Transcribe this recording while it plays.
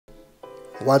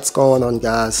What's going on,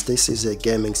 guys? This is a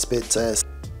gaming speed test.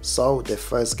 So the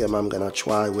first game I'm gonna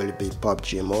try will be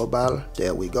PUBG Mobile.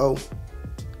 There we go.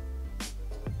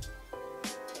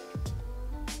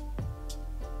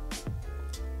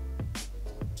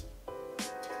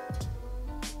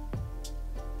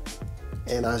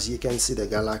 And as you can see, the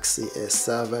Galaxy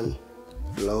A7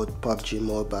 load PUBG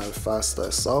Mobile faster.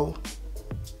 So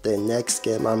the next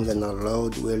game I'm gonna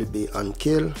load will be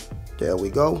Unkill. There we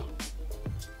go.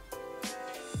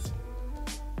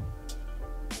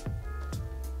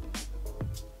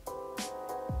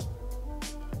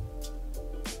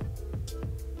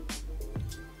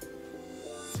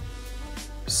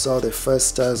 So the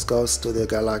first test goes to the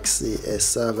Galaxy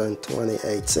A7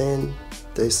 2018.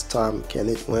 This time, can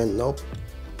it win? Nope.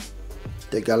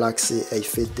 The Galaxy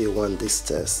A50 won this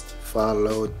test,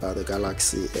 followed by the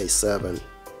Galaxy A7.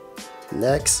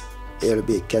 Next, it'll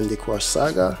be Candy Crush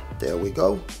Saga. There we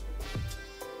go.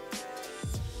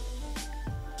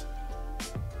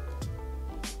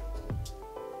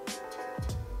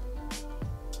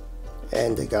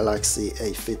 And the Galaxy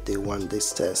A50 won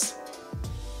this test.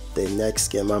 The next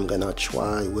game I'm gonna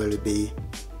try will be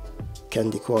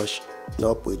Candy Crush.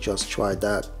 Nope, we just tried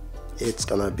that. It's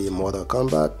gonna be Mortal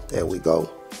Kombat. There we go.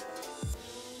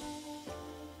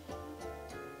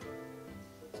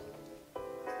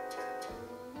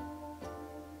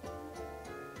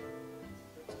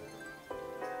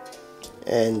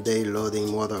 And they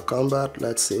loading Mortal Kombat.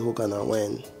 Let's see who's gonna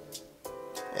win.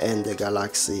 And the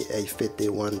Galaxy A50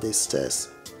 won this test.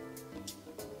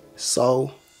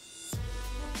 So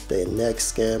the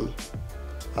next game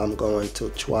I'm going to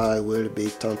try will be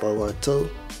Temple Run 2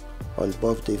 on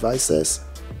both devices,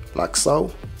 like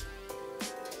so.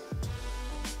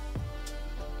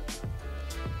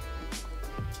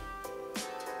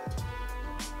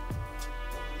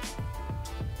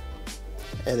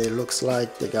 And it looks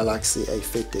like the Galaxy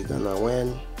A50 gonna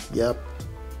win. Yep,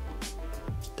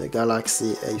 the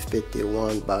Galaxy A50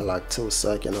 won by like 2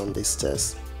 seconds on this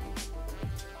test.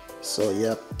 So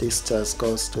yep, this test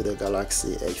goes to the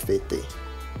Galaxy A50.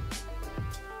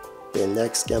 The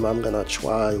next game I'm gonna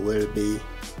try will be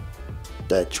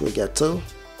the Trigger 2,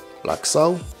 like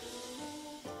so.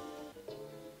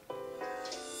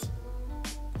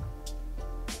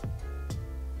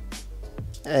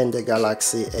 And the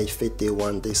Galaxy A50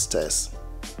 won this test,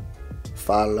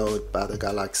 followed by the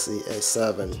Galaxy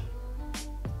A7.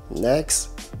 Next,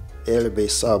 it'll be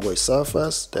Subway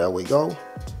Surfers. There we go.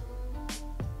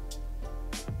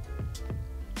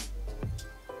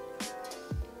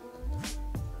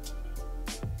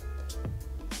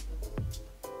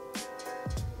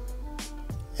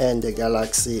 And the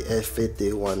Galaxy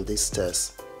A50 won this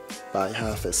test by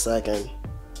half a second.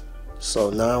 So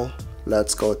now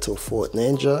let's go to Fruit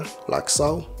Ninja, like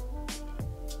so.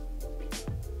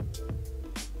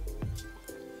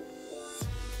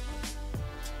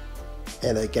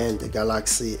 And again, the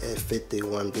Galaxy A50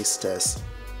 won this test.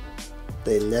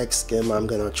 The next game I'm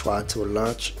gonna try to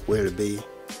launch will be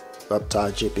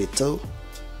Reptile GP2.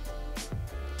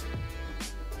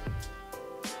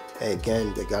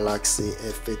 Again, the Galaxy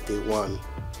A50 won.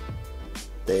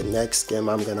 The next game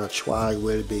I'm gonna try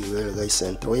will be Real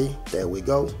Racing 3. There we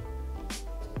go.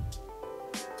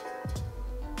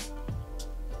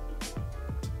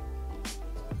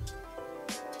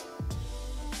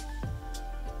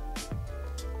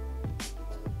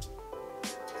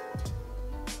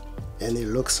 And it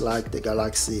looks like the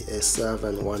Galaxy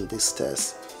A7 won this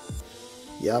test.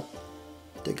 Yep,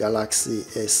 the Galaxy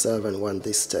A7 won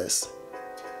this test.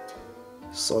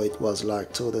 So it was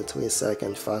like 2 to 3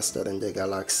 seconds faster than the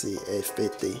Galaxy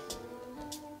A50.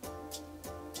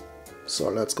 So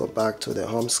let's go back to the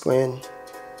home screen.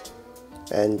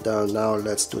 And now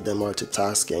let's do the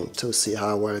multitasking to see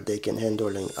how well they can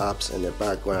handling apps in the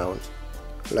background.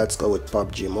 Let's go with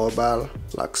PUBG Mobile,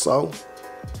 like so.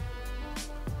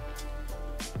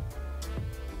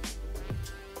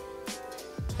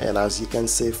 And as you can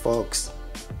see, folks,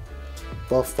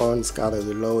 both phones gotta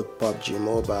reload PUBG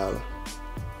Mobile.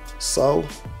 So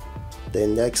the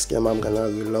next game I'm gonna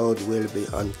reload will be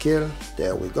Unkill.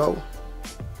 There we go.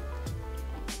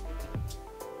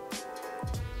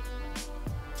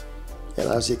 And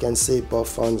as you can see, both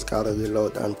phones gotta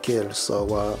reload Unkill.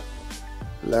 So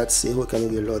let's see who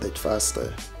can reload it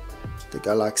faster. The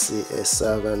Galaxy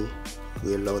A7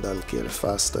 reload Unkill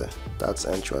faster. That's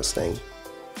interesting.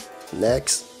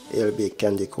 Next, it'll be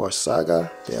Candy Crush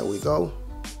Saga. There we go.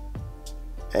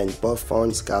 And both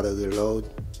phones gotta reload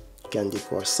Candy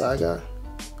Crush Saga.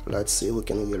 Let's see who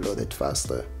can reload it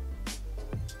faster.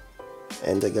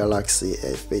 And the Galaxy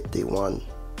A50 won.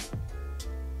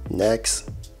 Next,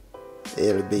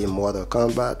 it'll be Mortal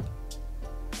Kombat.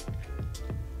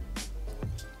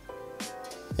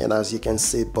 And as you can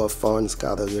see, both phones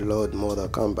got a reload mode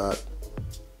of combat.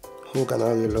 Who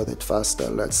gonna reload it faster?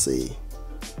 Let's see.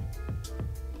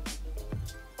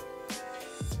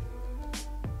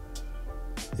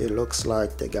 It looks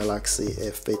like the Galaxy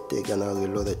A50 gonna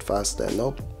reload it faster.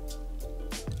 Nope.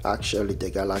 Actually, the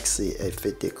Galaxy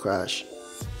A50 crashed.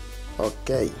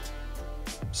 Okay.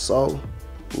 So,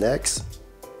 next,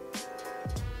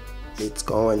 it's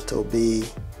going to be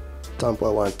Tamper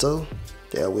 1-2.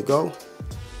 There we go.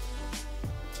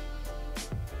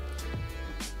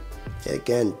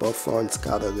 Again, both phones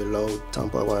gotta reload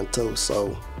Tamper 1-2.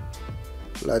 So,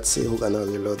 let's see who's gonna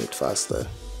reload it faster.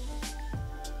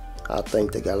 I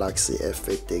think the Galaxy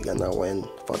A50 gonna win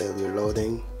for the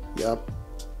reloading. Yup.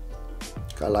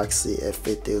 Galaxy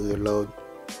A50 reload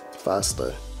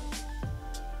faster.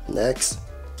 Next,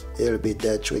 it'll be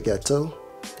Dead Trigger 2.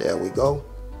 There we go.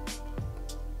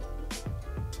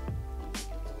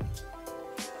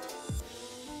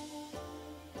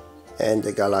 And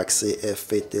the Galaxy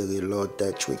A50 reload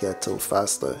Dead Trigger 2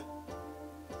 faster.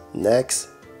 Next,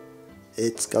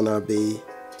 it's gonna be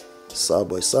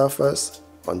Subway Surfers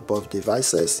on both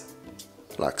devices,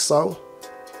 like so.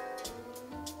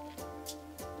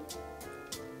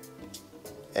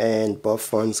 And both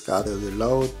phones gotta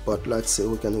reload, but let's see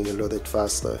who can reload it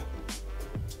faster.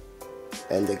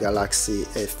 And the Galaxy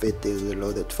A50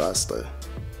 reloaded faster.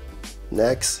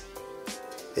 Next,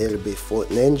 it'll be Fruit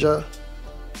Ninja,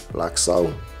 like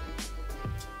so.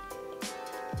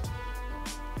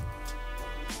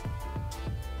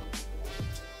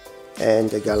 And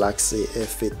the Galaxy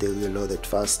A50 reloaded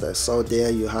faster. So there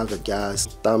you have it, guys.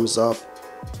 Thumbs up,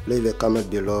 leave a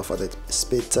comment below for the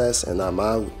speed test, and I'm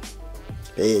out.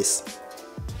 Peace.